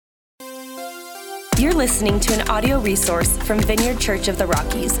You're listening to an audio resource from Vineyard Church of the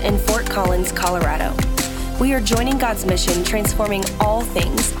Rockies in Fort Collins, Colorado. We are joining God's mission, transforming all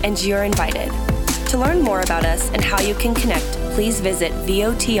things, and you're invited. To learn more about us and how you can connect, please visit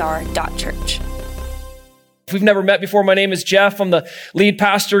votr.church. If we've never met before, my name is Jeff. I'm the lead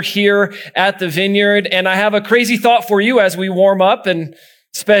pastor here at the Vineyard, and I have a crazy thought for you as we warm up and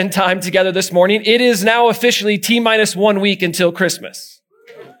spend time together this morning. It is now officially T-minus 1 week until Christmas.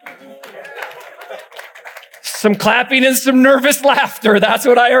 Some clapping and some nervous laughter. That's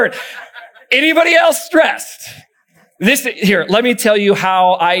what I heard. Anybody else stressed? Here, let me tell you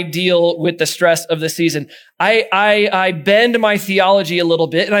how I deal with the stress of the season. I bend my theology a little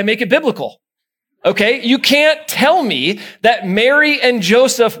bit and I make it biblical. Okay? You can't tell me that Mary and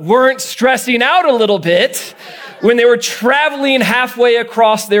Joseph weren't stressing out a little bit when they were traveling halfway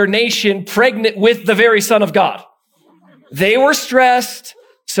across their nation pregnant with the very Son of God. They were stressed,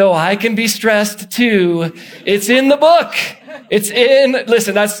 so I can be stressed too. It's in the book.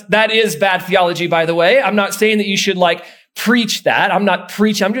 Listen, that is bad theology, by the way. I'm not saying that you should preach that. I'm not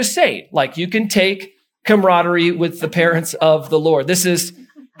preaching. I'm just saying, you can take camaraderie with the parents of the Lord. This is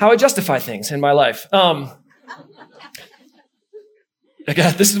how I justify things in my life.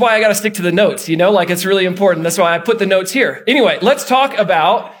 This is why I got to stick to the notes, it's really important. That's why I put the notes here. Anyway, let's talk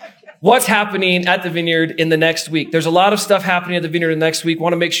about what's happening at the Vineyard in the next week. There's a lot of stuff happening at the Vineyard in the next week.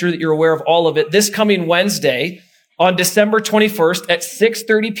 Want to make sure that you're aware of all of it. This coming Wednesday, on December 21st at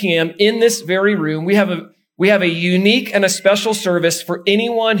 6:30 p.m. in this very room, we have a unique and a special service for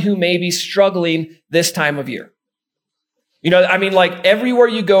anyone who may be struggling this time of year. Everywhere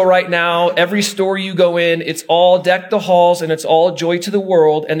you go right now, every store you go in, it's all deck the halls and it's all joy to the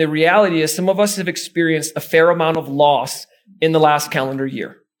world. And the reality is some of us have experienced a fair amount of loss in the last calendar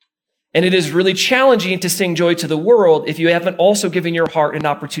year. And it is really challenging to sing joy to the world if you haven't also given your heart an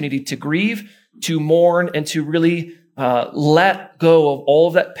opportunity to grieve, to mourn, and to really let go of all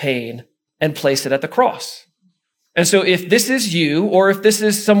of that pain and place it at the cross. And so if this is you, or if this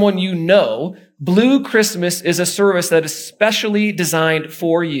is someone you know, Blue Christmas is a service that is specially designed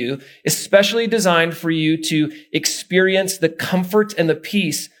for you, especially designed for you to experience the comfort and the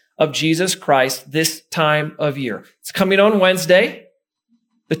peace of Jesus Christ this time of year. It's coming on Wednesday,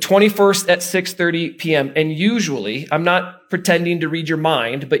 the 21st at 6:30 p.m. And usually, I'm not pretending to read your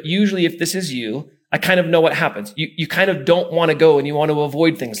mind, but usually if this is you, I kind of know what happens. You kind of don't want to go and you want to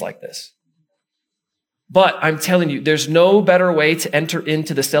avoid things like this. But I'm telling you, there's no better way to enter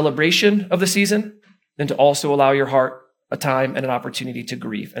into the celebration of the season than to also allow your heart a time and an opportunity to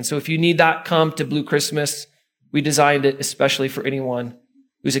grieve. And so if you need that, come to Blue Christmas. We designed it especially for anyone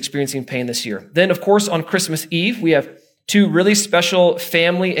who's experiencing pain this year. Then, of course, on Christmas Eve, we have two really special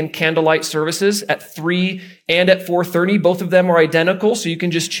family and candlelight services at 3 and at 4:30. Both of them are identical, so you can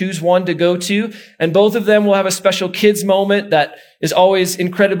just choose one to go to. And both of them will have a special kids moment that is always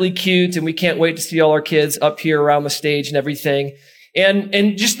incredibly cute, and we can't wait to see all our kids up here around the stage and everything.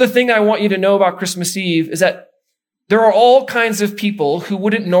 And just the thing I want you to know about Christmas Eve is that there are all kinds of people who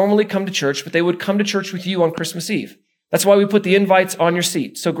wouldn't normally come to church, but they would come to church with you on Christmas Eve. That's why we put the invites on your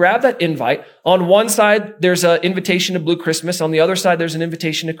seat. So grab that invite. On one side, there's an invitation to Blue Christmas. On the other side, there's an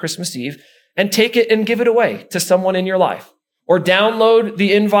invitation to Christmas Eve. And take it and give it away to someone in your life. Or download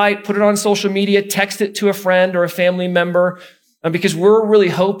the invite, put it on social media, text it to a friend or a family member. Because we're really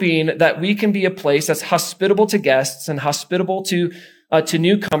hoping that we can be a place that's hospitable to guests and hospitable to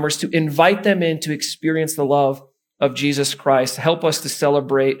newcomers, to invite them in to experience the love of Jesus Christ. Help us to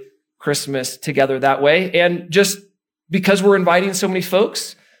celebrate Christmas together that way. And just because we're inviting so many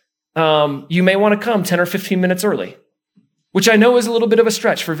folks, you may want to come 10 or 15 minutes early, which I know is a little bit of a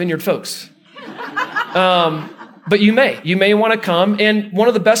stretch for Vineyard folks. But you may want to come. And one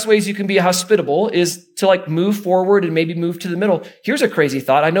of the best ways you can be hospitable is to move forward and maybe move to the middle. Here's a crazy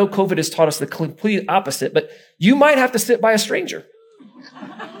thought. I know COVID has taught us the complete opposite, but you might have to sit by a stranger.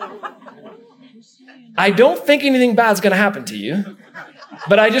 I don't think anything bad is going to happen to you,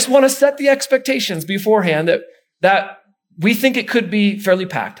 but I just want to set the expectations beforehand that we think it could be fairly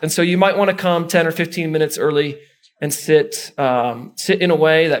packed. And so you might want to come 10 or 15 minutes early and sit in a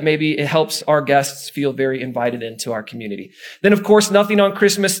way that maybe it helps our guests feel very invited into our community. Then, of course, nothing on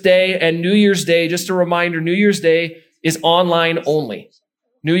Christmas Day and New Year's Day. Just a reminder, New Year's Day is online only.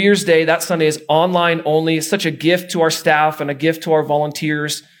 New Year's Day, that Sunday, is online only. It's such a gift to our staff and a gift to our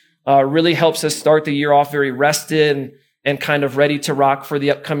volunteers. Really helps us start the year off very rested and kind of ready to rock for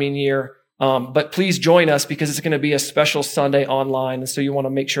the upcoming year. But please join us because it's going to be a special Sunday online. And so you want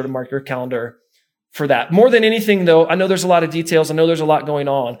to make sure to mark your calendar for that. More than anything, though, I know there's a lot of details. I know there's a lot going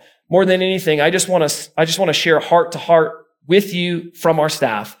on. More than anything, I just want to share heart to heart with you from our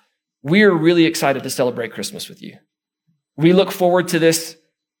staff we're really excited to celebrate Christmas with you. We look forward to this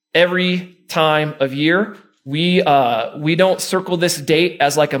every time of year. We don't circle this date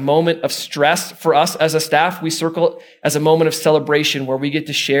as like a moment of stress for us as a staff. We circle it as a moment of celebration where we get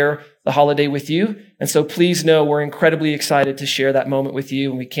to share the holiday with you. And so please know we're incredibly excited to share that moment with you,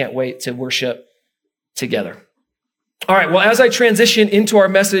 and we can't wait to worship together. All right, well, as I transition into our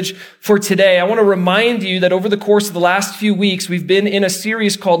message for today, I want to remind you that over the course of the last few weeks, we've been in a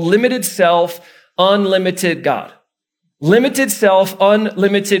series called Limited Self, Unlimited God. Limited self,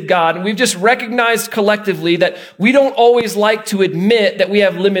 unlimited God. And we've just recognized collectively that we don't always like to admit that we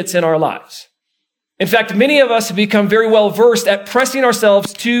have limits in our lives. In fact, many of us have become very well versed at pressing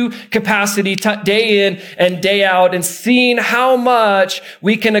ourselves to capacity day in and day out and seeing how much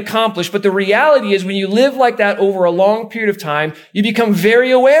we can accomplish. But the reality is when you live like that over a long period of time, you become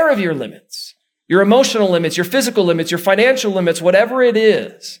very aware of your limits, your emotional limits, your physical limits, your financial limits, whatever it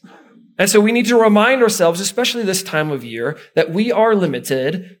is. And so we need to remind ourselves, especially this time of year, that we are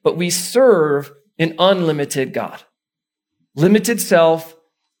limited, but we serve an unlimited God. Limited self,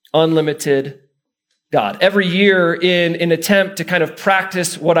 unlimited God. Every year in an attempt to kind of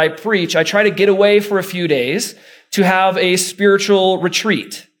practice what I preach, I try to get away for a few days to have a spiritual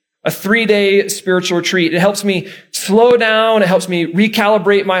retreat, a 3-day spiritual retreat. It helps me slow down. It helps me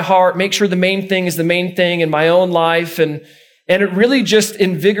recalibrate my heart, make sure the main thing is the main thing in my own life. And it really just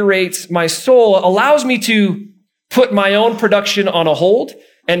invigorates my soul, allows me to put my own production on a hold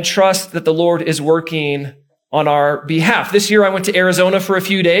and trust that the Lord is working on our behalf. This year I went to Arizona for a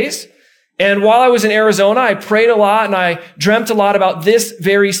few days. And while I was in Arizona, I prayed a lot and I dreamt a lot about this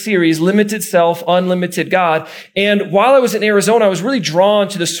very series, Limited Self, Unlimited God. And while I was in Arizona, I was really drawn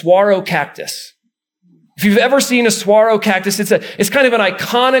to the saguaro cactus. If you've ever seen a saguaro cactus, it's kind of an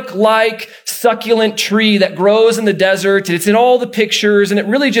iconic-like succulent tree that grows in the desert. It's in all the pictures, and it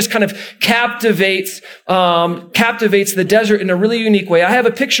really just kind of captivates the desert in a really unique way. I have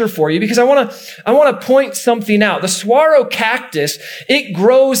a picture for you because I want to point something out. The saguaro cactus, it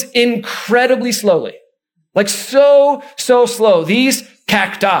grows incredibly slowly, like so slow. These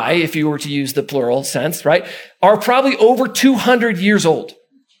cacti, if you were to use the plural sense, right, are probably over 200 years old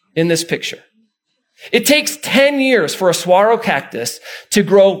in this picture. It takes 10 years for a saguaro cactus to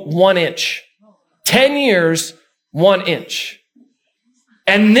grow 1 inch. 10 years, 1 inch.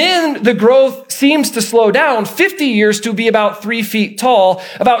 And then the growth seems to slow down, 50 years to be about 3 feet tall,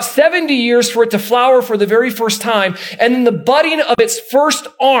 about 70 years for it to flower for the very first time. And then the budding of its first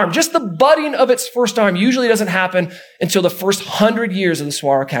arm, just the budding of its first arm, usually doesn't happen until the first 100 years of the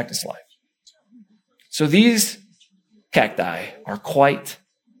saguaro cactus life. So these cacti are quite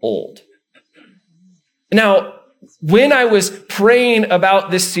old. Now, when I was praying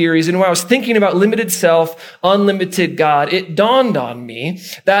about this series and when I was thinking about limited self, unlimited God, it dawned on me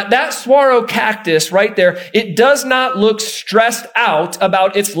that saguaro cactus right there, it does not look stressed out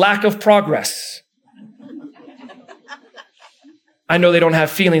about its lack of progress. I know they don't have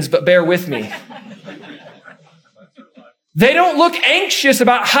feelings, but bear with me. They don't look anxious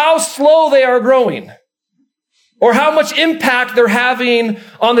about how slow they are growing, or how much impact they're having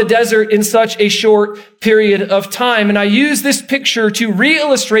on the desert in such a short period of time. And I use this picture to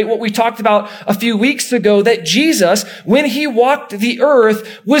re-illustrate what we talked about a few weeks ago, that Jesus, when he walked the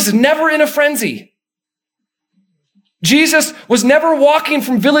earth, was never in a frenzy. Jesus was never walking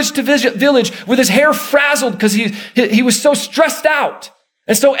from village to village with his hair frazzled because he was so stressed out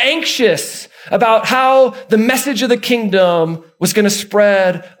and so anxious about how the message of the kingdom was going to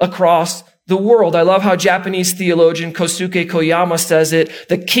spread across the world. I love how Japanese theologian Kosuke Koyama says it.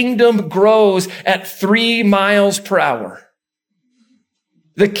 The kingdom grows at 3 miles per hour.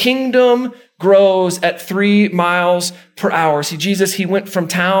 The kingdom grows at 3 miles per hour. See, Jesus, he went from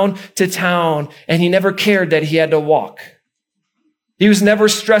town to town and he never cared that he had to walk. He was never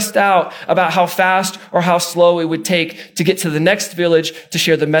stressed out about how fast or how slow it would take to get to the next village to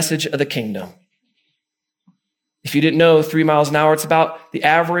share the message of the kingdom. If you didn't know, 3 miles an hour, it's about the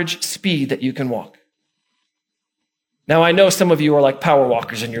average speed that you can walk. Now, I know some of you are like power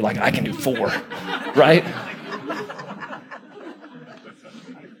walkers and you're like, I can do 4, right?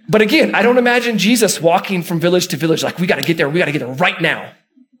 But again, I don't imagine Jesus walking from village to village like, we got to get there right now,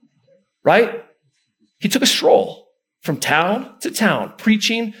 right? He took a stroll from town to town,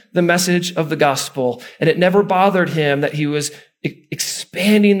 preaching the message of the gospel, and it never bothered him that he was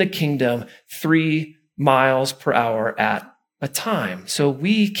expanding the kingdom 3 miles per hour at a time. So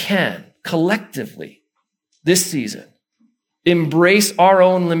we can collectively this season embrace our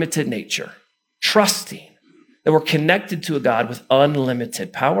own limited nature, trusting that we're connected to a God with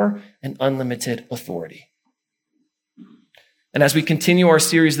unlimited power and unlimited authority. And as we continue our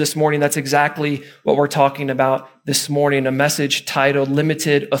series this morning, that's exactly what we're talking about this morning, a message titled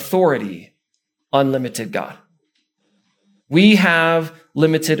Limited Authority, Unlimited God. We have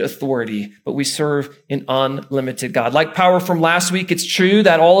limited authority, but we serve an unlimited God. Like power from last week, it's true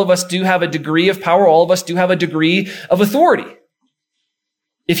that all of us do have a degree of power. All of us do have a degree of authority.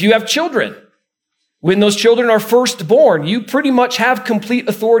 If you have children, when those children are first born, you pretty much have complete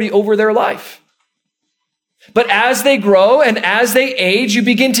authority over their life. But as they grow and as they age, you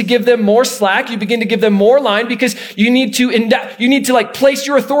begin to give them more slack. You begin to give them more line because you need to place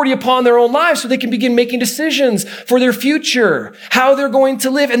your authority upon their own lives so they can begin making decisions for their future, how they're going to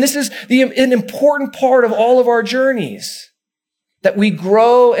live. And this is an important part of all of our journeys, that we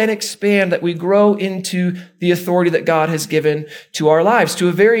grow and expand, that we grow into the authority that God has given to our lives. To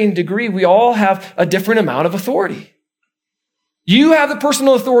a varying degree, we all have a different amount of authority. You have the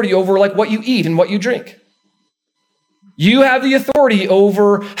personal authority over what you eat and what you drink. You have the authority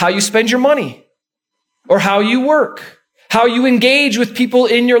over how you spend your money or how you work, how you engage with people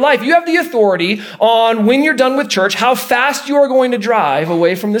in your life. You have the authority on when you're done with church, how fast you are going to drive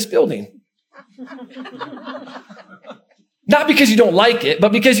away from this building. Not because you don't like it,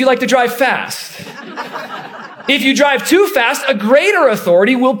 but because you like to drive fast. If you drive too fast, a greater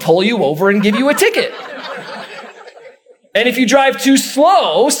authority will pull you over and give you a ticket. And if you drive too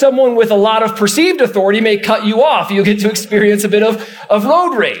slow, someone with a lot of perceived authority may cut you off. You'll get to experience a bit of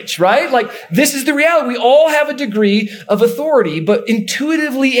road rage, right? This is the reality. We all have a degree of authority, but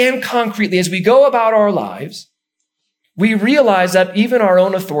intuitively and concretely, as we go about our lives, we realize that even our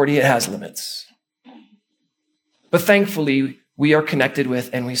own authority, it has limits. But thankfully, we are connected with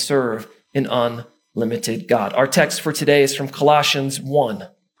and we serve an unlimited God. Our text for today is from Colossians 1.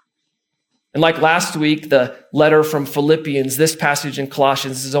 And like last week, the letter from Philippians, this passage in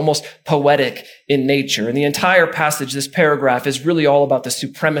Colossians is almost poetic in nature. And the entire passage, this paragraph, is really all about the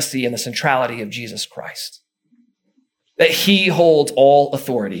supremacy and the centrality of Jesus Christ. That he holds all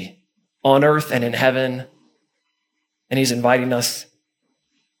authority on earth and in heaven. And he's inviting us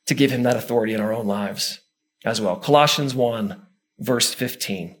to give him that authority in our own lives as well. Colossians 1, verse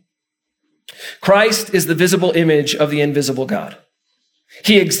 15. Christ is the visible image of the invisible God.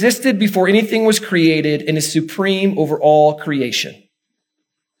 He existed before anything was created and is supreme over all creation.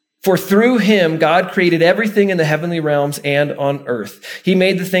 For through him, God created everything in the heavenly realms and on earth. He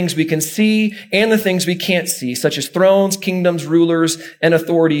made the things we can see and the things we can't see, such as thrones, kingdoms, rulers, and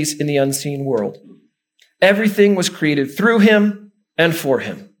authorities in the unseen world. Everything was created through him and for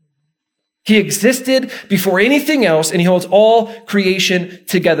him. He existed before anything else, and he holds all creation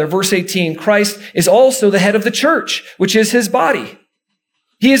together. Verse 18, Christ is also the head of the church, which is his body.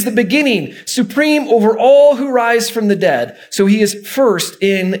 He is the beginning, supreme over all who rise from the dead. So he is first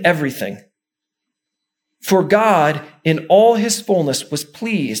in everything. For God, in all his fullness, was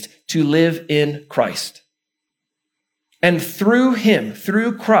pleased to live in Christ. And through him,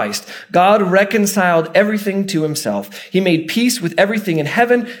 through Christ, God reconciled everything to himself. He made peace with everything in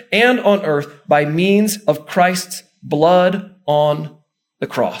heaven and on earth by means of Christ's blood on the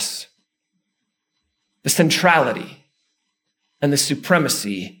cross. The centrality and the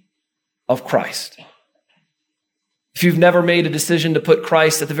supremacy of Christ. If you've never made a decision to put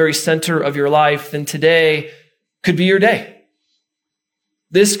Christ at the very center of your life, then today could be your day.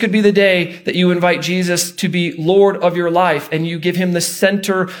 This could be the day that you invite Jesus to be Lord of your life and you give him the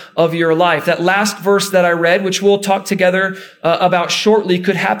center of your life. That last verse that I read, which we'll talk together about shortly,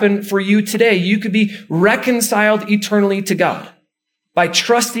 could happen for you today. You could be reconciled eternally to God by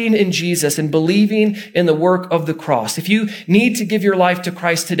trusting in Jesus and believing in the work of the cross. If you need to give your life to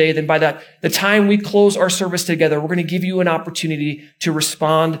Christ today, then by the time we close our service together, we're going to give you an opportunity to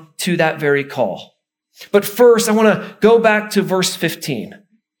respond to that very call. But first, I want to go back to verse 15.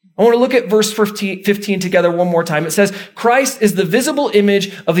 I want to look at verse 15 together one more time. It says, Christ is the visible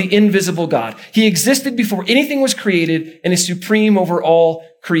image of the invisible God. He existed before anything was created and is supreme over all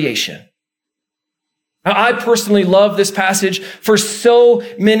creation. Now, I personally love this passage for so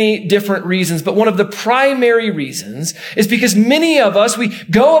many different reasons, but one of the primary reasons is because many of us, we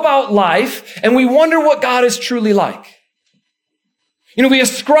go about life and we wonder what God is truly like. We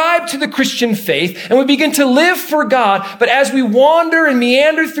ascribe to the Christian faith and we begin to live for God, but as we wander and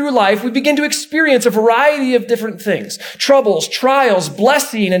meander through life, we begin to experience a variety of different things. Troubles, trials,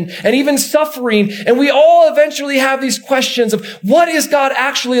 blessing, and even suffering. And we all eventually have these questions of what is God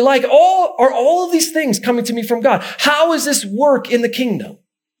actually like? Are all of these things coming to me from God? How does this work in the kingdom?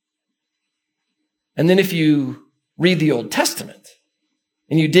 And then if you read the Old Testament,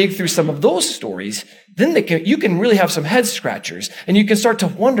 and you dig through some of those stories, then you can really have some head scratchers. And you can start to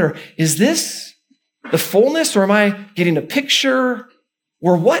wonder, is this the fullness, or am I getting a picture?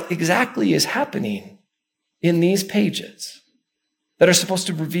 Or what exactly is happening in these pages that are supposed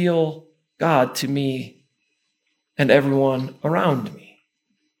to reveal God to me and everyone around me?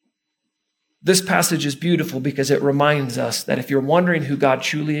 This passage is beautiful because it reminds us that if you're wondering who God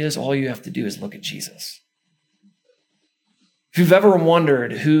truly is, all you have to do is look at Jesus. If you've ever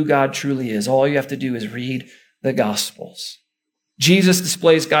wondered who God truly is, all you have to do is read the Gospels. Jesus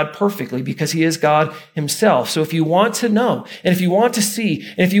displays God perfectly because he is God himself. So if you want to know, and if you want to see,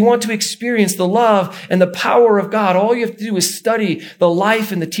 and if you want to experience the love and the power of God, all you have to do is study the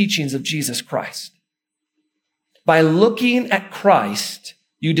life and the teachings of Jesus Christ. By looking at Christ,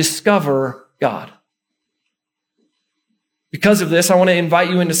 you discover God. Because of this, I want to invite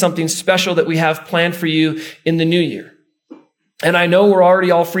you into something special that we have planned for you in the new year. And I know we're already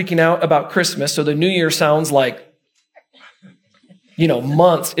all freaking out about Christmas, so the new year sounds like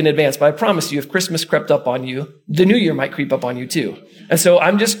months in advance. But I promise you, if Christmas crept up on you, the new year might creep up on you too. And so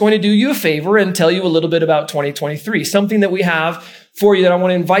I'm just going to do you a favor and tell you a little bit about 2023, something that we have for you that I want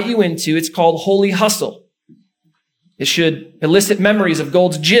to invite you into. It's called Holy Hustle. It should elicit memories of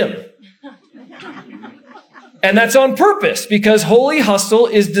Gold's Gym. And that's on purpose because Holy Hustle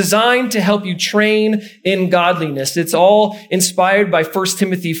is designed to help you train in godliness. It's all inspired by 1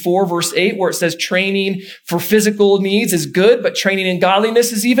 Timothy 4, verse 8, where it says training for physical needs is good, but training in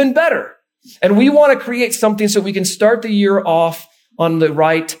godliness is even better. And we want to create something so we can start the year off on the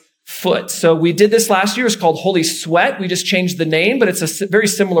right foot. So we did this last year. It's called Holy Sweat. We just changed the name, but it's a very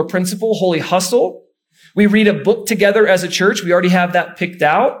similar principle, Holy Hustle. We read a book together as a church. We already have that picked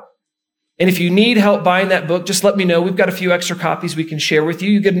out. And if you need help buying that book, just let me know. We've got a few extra copies we can share with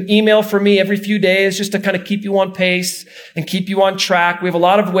you. You get an email from me every few days just to kind of keep you on pace and keep you on track. We have a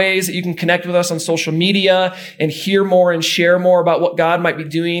lot of ways that you can connect with us on social media and hear more and share more about what God might be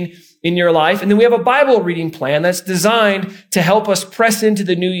doing in your life. And then we have a Bible reading plan that's designed to help us press into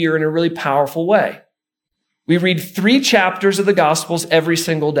the new year in a really powerful way. We read 3 chapters of the Gospels every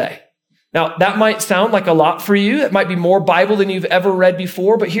single day. Now, that might sound like a lot for you. It might be more Bible than you've ever read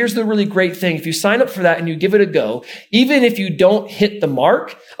before, but here's the really great thing. If you sign up for that and you give it a go, even if you don't hit the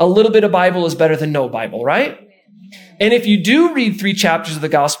mark, a little bit of Bible is better than no Bible, right? And if you do read 3 chapters of the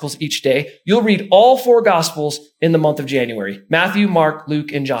Gospels each day, you'll read all 4 Gospels in the month of January. Matthew, Mark,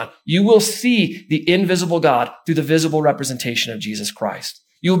 Luke, and John. You will see the invisible God through the visible representation of Jesus Christ.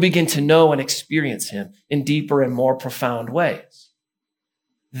 You will begin to know and experience him in deeper and more profound ways.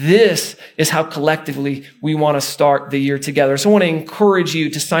 This is how collectively we want to start the year together. So I want to encourage you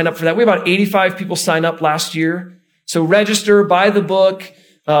to sign up for that. We had about 85 people sign up last year. So register, buy the book,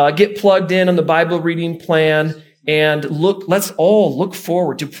 get plugged in on the Bible reading plan, and let's all look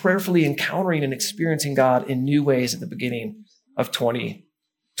forward to prayerfully encountering and experiencing God in new ways at the beginning of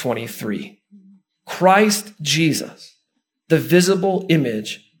 2023. Christ Jesus, the visible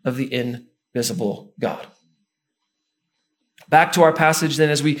image of the invisible God. Back to our passage then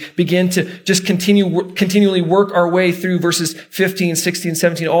as we begin to just continually work our way through verses 15, 16,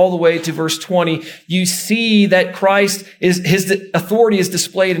 17, all the way to verse 20, you see that his authority is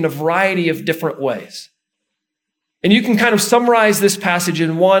displayed in a variety of different ways. And you can kind of summarize this passage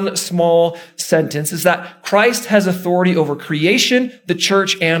in one small sentence, is that Christ has authority over creation, the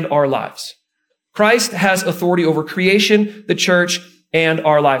church, and our lives. Christ has authority over creation, the church, and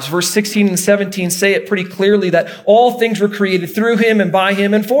our lives. Verse 16 and 17 say it pretty clearly that all things were created through him and by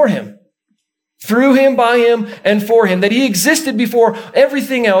him and for him. Through him, by him, and for him. That he existed before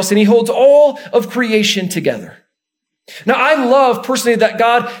everything else and he holds all of creation together. Now, I love personally that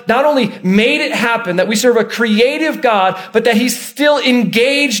God not only made it happen, that we serve a creative God, but that he's still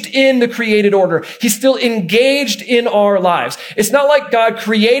engaged in the created order. He's still engaged in our lives. It's not like God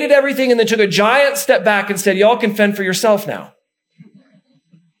created everything and then took a giant step back and said, y'all can fend for yourself now.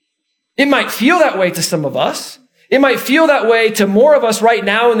 It might feel that way to some of us. It might feel that way to more of us right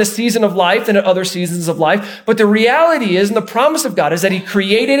now in this season of life than at other seasons of life. But the reality is, and the promise of God is that he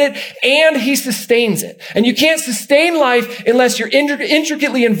created it and he sustains it. And you can't sustain life unless you're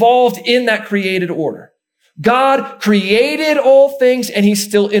intricately involved in that created order. God created all things and he's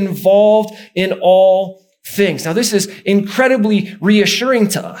still involved in all things. Now, this is incredibly reassuring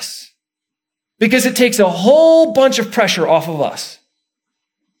to us because it takes a whole bunch of pressure off of us.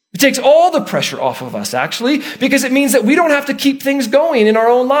 It takes all the pressure off of us, actually, because it means that we don't have to keep things going in our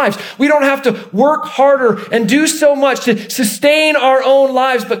own lives. We don't have to work harder and do so much to sustain our own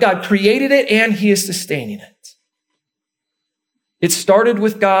lives, but God created it and he is sustaining it. It started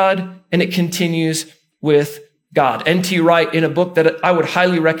with God and it continues with God. N.T. Wright, in a book that I would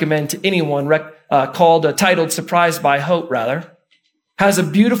highly recommend to anyone, titled Surprised by Hope, has a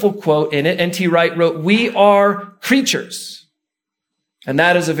beautiful quote in it. N.T. Wright wrote, "We are creatures." And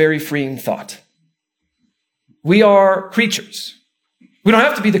that is a very freeing thought. We are creatures. We don't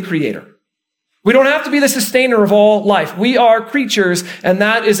have to be the creator. We don't have to be the sustainer of all life. We are creatures, and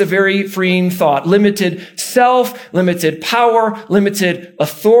that is a very freeing thought. Limited self, limited power, limited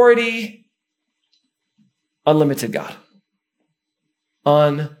authority, unlimited God.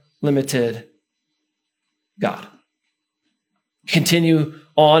 Unlimited God. Continue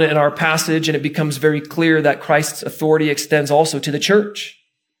on in our passage, and it becomes very clear that Christ's authority extends also to the church.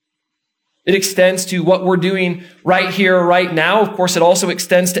 It extends to what we're doing right here, right now. Of course, it also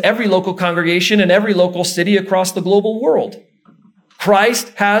extends to every local congregation and every local city across the global world. Christ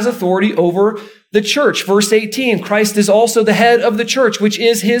has authority over the church. Verse 18, Christ is also the head of the church, which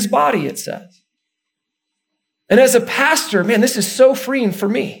is his body, it says. And as a pastor, man, this is so freeing for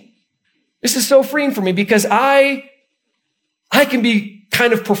me. This is so freeing for me because I can be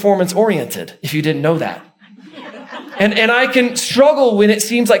kind of performance oriented, if you didn't know that. And I can struggle when it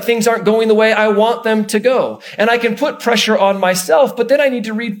seems like things aren't going the way I want them to go. And I can put pressure on myself, but then I need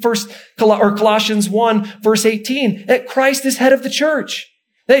to read Colossians 1, verse 18, that Christ is head of the church,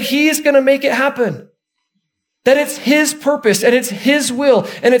 that he is going to make it happen, that it's his purpose and it's his will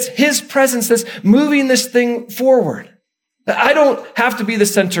and it's his presence that's moving this thing forward. I don't have to be the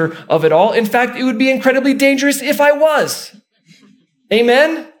center of it all. In fact, it would be incredibly dangerous if I was.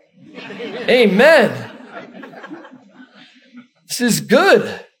 Amen? Amen. This is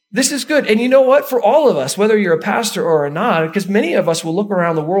good. This is good. And you know what? For all of us, whether you're a pastor or not, because many of us will look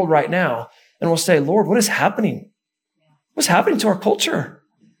around the world right now and will say, Lord, what is happening? What's happening to our culture?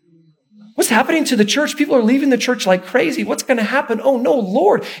 What's happening to the church? People are leaving the church like crazy. What's going to happen? Oh no,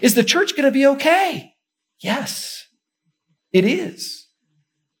 Lord, is the church going to be okay? Yes, it is.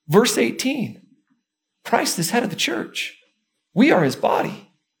 Verse 18, Christ is head of the church. We are his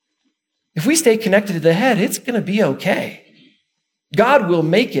body. If we stay connected to the head, it's going to be okay. God will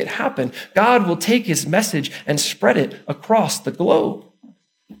make it happen. God will take his message and spread it across the globe.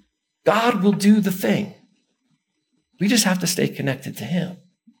 God will do the thing. We just have to stay connected to him.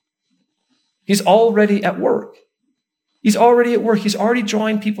 He's already at work. He's already at work. He's already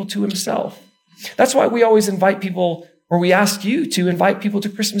drawing people to himself. That's why we always invite people, or we ask you to invite people to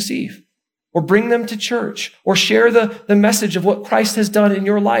Christmas Eve, or bring them to church, or share the message of what Christ has done in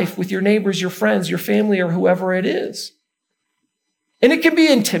your life with your neighbors, your friends, your family, or whoever it is. And it can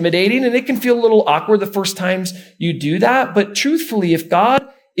be intimidating and it can feel a little awkward the first times you do that. But truthfully, if God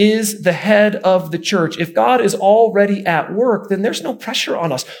is the head of the church, if God is already at work, then there's no pressure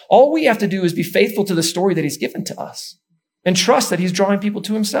on us. All we have to do is be faithful to the story that he's given to us and trust that he's drawing people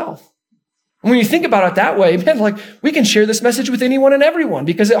to himself. And when you think about it that way, man, like we can share this message with anyone and everyone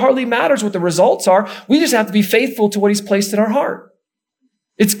because it hardly matters what the results are. We just have to be faithful to what he's placed in our heart.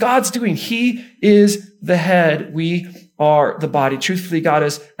 It's God's doing. He is the head. We are the body. Truthfully, God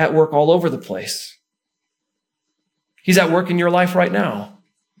is at work all over the place. He's at work in your life right now.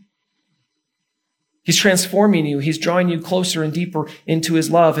 He's transforming you. He's drawing you closer and deeper into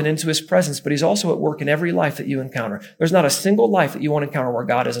his love and into his presence, but he's also at work in every life that you encounter. There's not a single life that you won't encounter where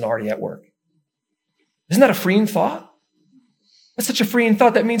God isn't already at work. Isn't that a freeing thought? That's such a freeing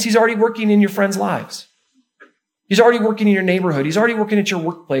thought. That means he's already working in your friends' lives. He's already working in your neighborhood. He's already working at your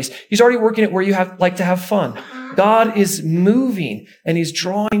workplace. He's already working at where you like to have fun. God is moving and he's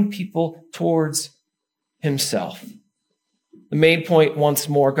drawing people towards himself. The main point once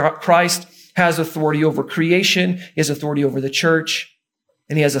more, Christ has authority over creation. He has authority over the church,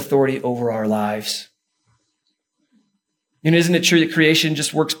 and he has authority over our lives. You know, isn't it true that creation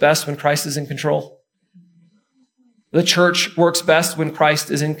just works best when Christ is in control? The church works best when Christ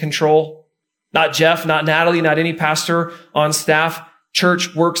is in control. Not Jeff, not Natalie, not any pastor on staff.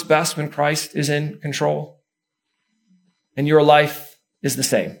 Church works best when Christ is in control. And your life is the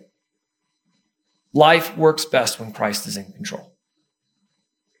same. Life works best when Christ is in control.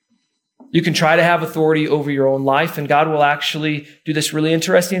 You can try to have authority over your own life, and God will actually do this really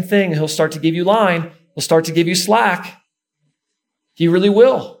interesting thing. He'll start to give you line. He'll start to give you slack. He really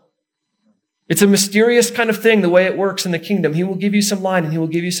will. It's a mysterious kind of thing, the way it works in the kingdom. He will give you some line and he will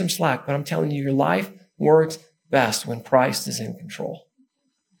give you some slack. But I'm telling you, your life works best when Christ is in control.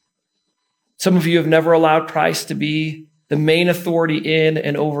 Some of you have never allowed Christ to be the main authority in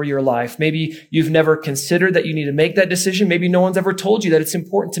and over your life. Maybe you've never considered that you need to make that decision. Maybe no one's ever told you that it's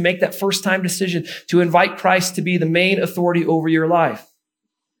important to make that first time decision to invite Christ to be the main authority over your life.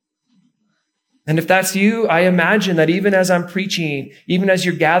 And if that's you, I imagine that even as I'm preaching, even as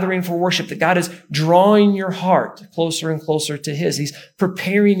you're gathering for worship, that God is drawing your heart closer and closer to his. He's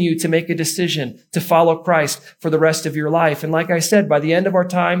preparing you to make a decision to follow Christ for the rest of your life. And like I said, by the end of our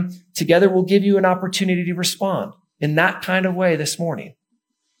time together, we'll give you an opportunity to respond in that kind of way this morning.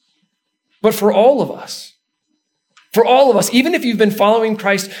 But for all of us, even if you've been following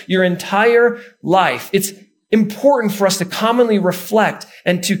Christ your entire life, it's important for us to commonly reflect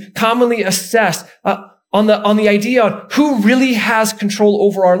and to commonly assess on the idea of who really has control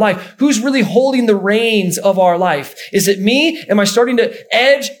over our life, who's really holding the reins of our life. Is it me? Am I starting to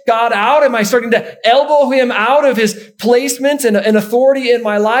edge God out? Am I starting to elbow him out of his placement and authority in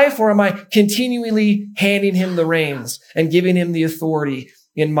my life? Or am I continually handing him the reins and giving him the authority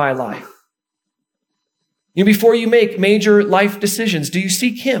in my life? Before you make major life decisions, do you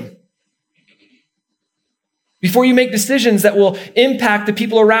seek him? Before you make decisions that will impact the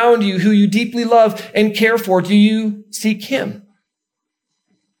people around you who you deeply love and care for, do you seek him?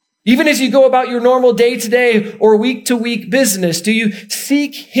 Even as you go about your normal day-to-day or week-to-week business, do you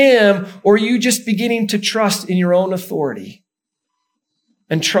seek him, or are you just beginning to trust in your own authority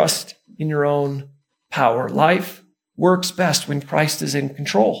and trust in your own power? Life works best when Christ is in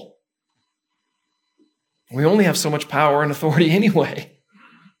control. We only have so much power and authority anyway.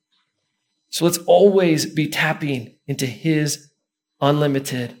 So let's always be tapping into his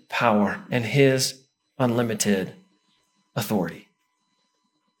unlimited power and his unlimited authority.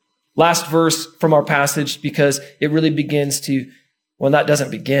 Last verse from our passage, because it really begins to, well, that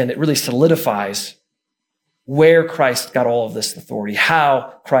doesn't begin, it really solidifies where Christ got all of this authority,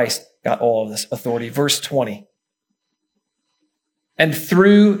 how Christ got all of this authority. Verse 20. And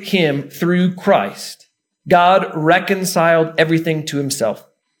through him, through Christ, God reconciled everything to himself.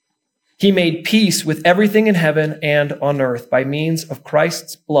 He made peace with everything in heaven and on earth by means of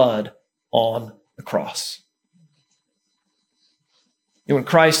Christ's blood on the cross. And when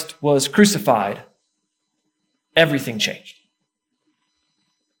Christ was crucified, everything changed.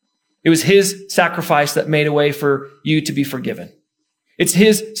 It was his sacrifice that made a way for you to be forgiven. It's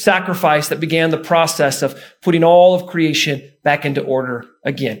his sacrifice that began the process of putting all of creation back into order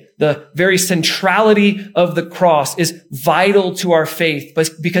again. The very centrality of the cross is vital to our faith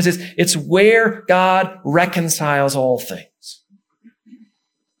because it's where God reconciles all things.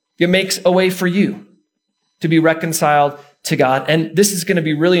 It makes a way for you to be reconciled to God. And this is going to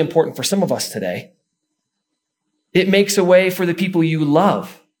be really important for some of us today. It makes a way for the people you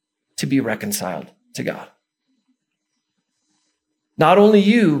love to be reconciled to God. Not only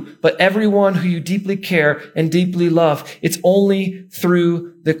you, but everyone who you deeply care and deeply love. It's only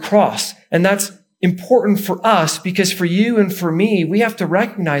through the cross. And that's important for us because for you and for me, we have to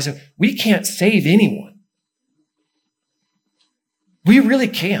recognize that we can't save anyone. We really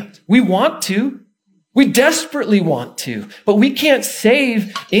can't. We want to. We desperately want to, but we can't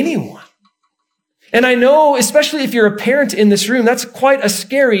save anyone. And I know, especially if you're a parent in this room, that's quite a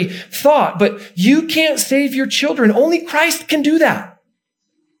scary thought, but you can't save your children. Only Christ can do that.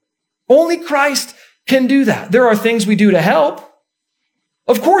 Only Christ can do that. There are things we do to help.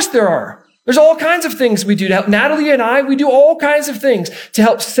 Of course there are. There's all kinds of things we do to help. Natalie and I, we do all kinds of things to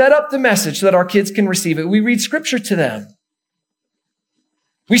help set up the message so that our kids can receive it. We read scripture to them.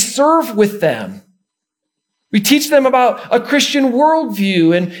 We serve with them. We teach them about a Christian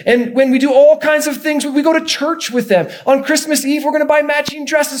worldview. And when we do all kinds of things, we go to church with them. On Christmas Eve, we're going to buy matching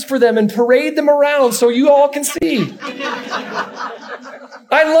dresses for them and parade them around so you all can see.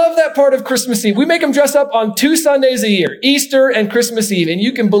 I love that part of Christmas Eve. We make them dress up on 2 Sundays a year, Easter and Christmas Eve. And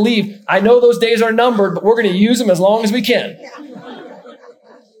you can believe, I know those days are numbered, but we're going to use them as long as we can.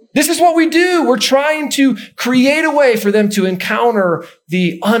 This is what we do. We're trying to create a way for them to encounter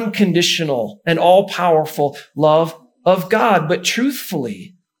the unconditional and all-powerful love of God. But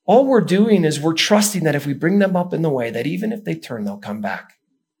truthfully, all we're doing is we're trusting that if we bring them up in the way, that even if they turn, they'll come back.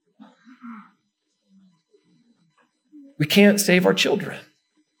 We can't save our children.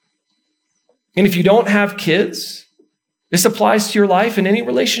 And if you don't have kids, this applies to your life and any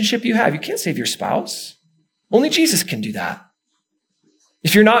relationship you have. You can't save your spouse. Only Jesus can do that.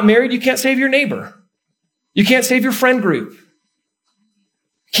 If you're not married, you can't save your neighbor. You can't save your friend group.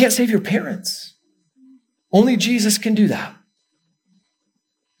 You can't save your parents. Only Jesus can do that.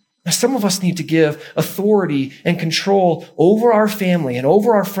 Now, some of us need to give authority and control over our family and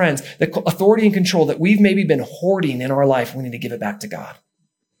over our friends, the authority and control that we've maybe been hoarding in our life. We need to give it back to God.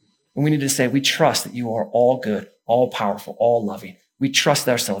 And we need to say, we trust that you are all good, all powerful, all loving. We trust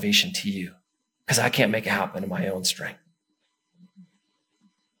our salvation to you because I can't make it happen in my own strength.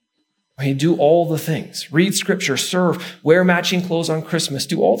 I mean, do all the things. Read scripture, serve, wear matching clothes on Christmas,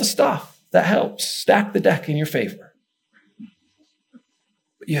 do all the stuff. that helps stack the deck in your favor.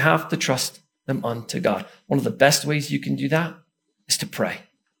 But you have to trust them unto God. One of the best ways you can do that is to pray.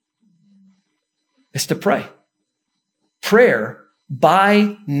 Is to pray. Prayer,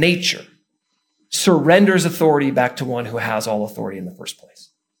 by nature, surrenders authority back to one who has all authority in the first place.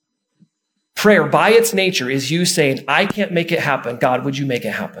 Prayer, by its nature, is you saying, I can't make it happen. God, would you make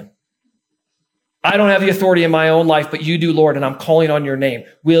it happen? I don't have the authority in my own life, but you do, Lord, and I'm calling on your name.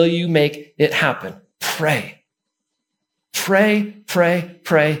 Will you make it happen? Pray. Pray, pray,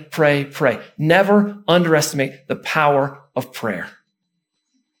 pray, pray, pray. Never underestimate the power of prayer.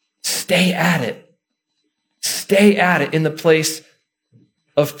 Stay at it. Stay at it in the place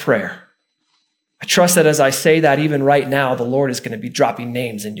of prayer. I trust that as I say that, even right now, the Lord is going to be dropping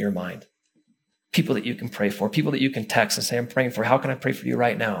names into your mind. People that you can pray for, people that you can text and say, I'm praying for. How can I pray for you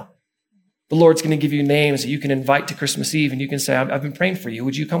right now? The Lord's going to give you names that you can invite to Christmas Eve, and you can say, I've been praying for you.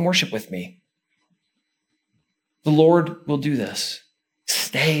 Would you come worship with me? The Lord will do this.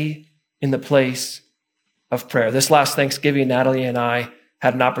 Stay in the place of prayer. This last Thanksgiving, Natalie and I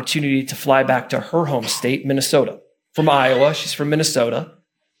had an opportunity to fly back to her home state, Minnesota, from Iowa. She's from Minnesota.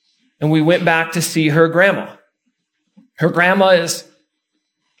 And we went back to see her grandma. Her grandma is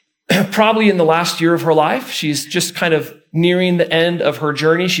probably in the last year of her life. She's just kind of nearing the end of her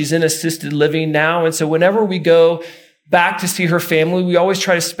journey. She's in assisted living now. And so whenever we go back to see her family, we always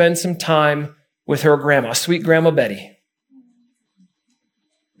try to spend some time with her grandma, sweet Grandma Betty.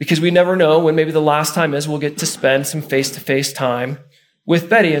 Because we never know when maybe the last time is we'll get to spend some face-to-face time with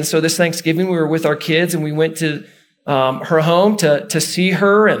Betty. And so this Thanksgiving, we were with our kids and we went to her home to see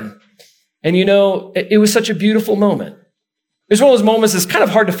her. And you know, it was such a beautiful moment. It was one of those moments that's kind of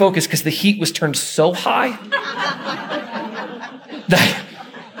hard to focus because the heat was turned so high that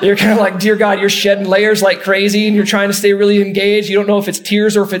you're kind of like, dear God, you're shedding layers like crazy and you're trying to stay really engaged. You don't know if it's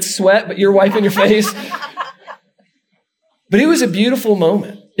tears or if it's sweat, but you're wiping your face. But it was a beautiful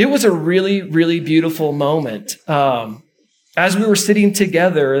moment. It was a really, really beautiful moment. As we were sitting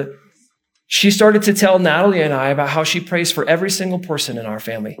together, she started to tell Natalie and I about how she prays for every single person in our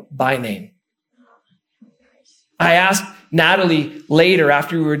family by name. I asked Natalie later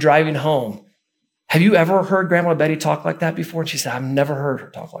after we were driving home, have you ever heard Grandma Betty talk like that before? And she said, I've never heard her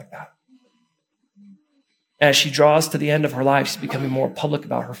talk like that. As she draws to the end of her life, she's becoming more public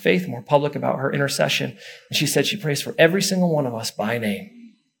about her faith, more public about her intercession. And she said she prays for every single one of us by name.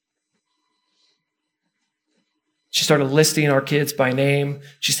 She started listing our kids by name.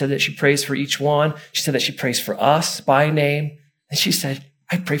 She said that she prays for each one. She said that she prays for us by name. And she said,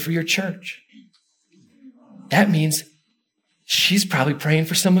 I pray for your church. That means she's probably praying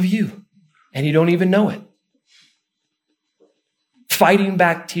for some of you, and you don't even know it. Fighting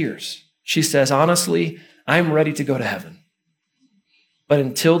back tears. She says, honestly, I'm ready to go to heaven. But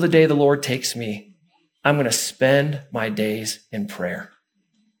until the day the Lord takes me, I'm going to spend my days in prayer.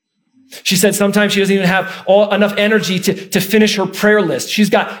 She said sometimes she doesn't even have enough energy to finish her prayer list. She's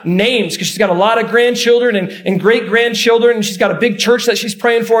got names because she's got a lot of grandchildren and great-grandchildren, and she's got a big church that she's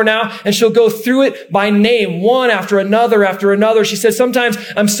praying for now, and she'll go through it by name, one after another after another. She said, sometimes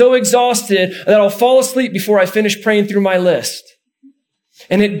I'm so exhausted that I'll fall asleep before I finish praying through my list.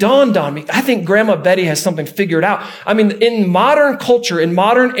 And it dawned on me, I think Grandma Betty has something figured out. I mean, in modern culture, in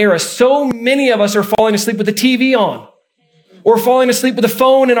modern era, so many of us are falling asleep with the TV on. Or falling asleep with a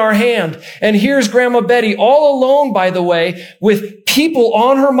phone in our hand. And here's Grandma Betty, all alone, by the way, with people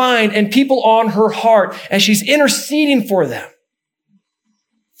on her mind and people on her heart, and she's interceding for them.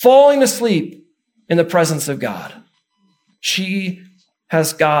 Falling asleep in the presence of God. She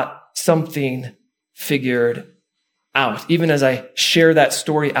has got something figured out. Even as I share that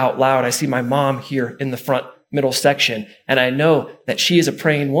story out loud, I see my mom here in the front middle section, and I know that she is a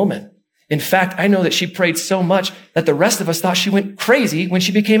praying woman. In fact, I know that she prayed so much that the rest of us thought she went crazy when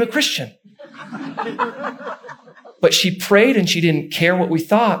she became a Christian. But she prayed and she didn't care what we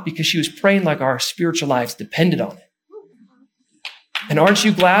thought because she was praying like our spiritual lives depended on it. And aren't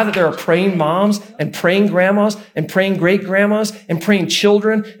you glad that there are praying moms and praying grandmas and praying great-grandmas and praying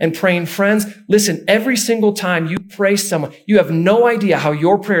children and praying friends? Listen, every single time you pray someone, you have no idea how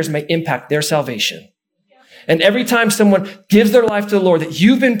your prayers may impact their salvation. And every time someone gives their life to the Lord that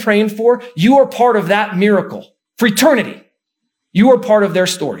you've been praying for, you are part of that miracle for eternity. You are part of their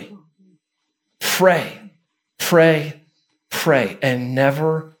story. Pray, pray, pray, and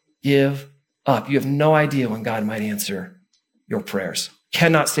never give up. You have no idea when God might answer your prayers.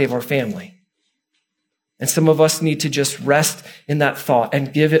 Cannot save our family. And some of us need to just rest in that thought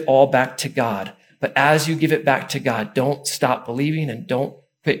and give it all back to God. But as you give it back to God, don't stop believing and don't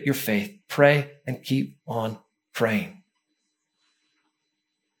quit your faith. Pray and keep on praying.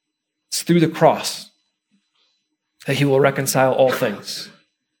 It's through the cross that he will reconcile all things.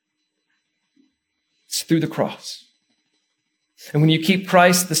 It's through the cross. And when you keep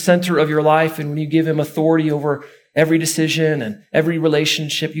Christ the center of your life, and when you give him authority over every decision and every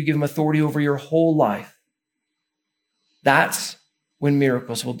relationship, you give him authority over your whole life, that's when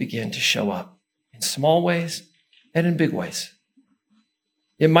miracles will begin to show up in small ways and in big ways.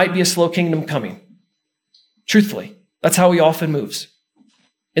 It might be a slow kingdom coming. Truthfully, that's how he often moves,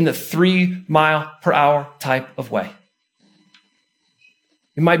 in the 3-mile-per-hour type of way.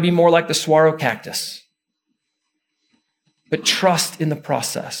 It might be more like the saguaro cactus. But trust in the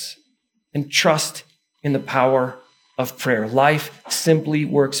process and trust in the power of prayer. Life simply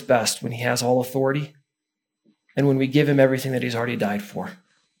works best when he has all authority and when we give him everything that he's already died for.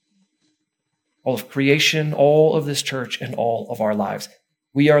 All of creation, all of this church, and all of our lives.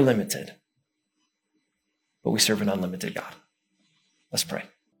 We are limited, but we serve an unlimited God. Let's pray.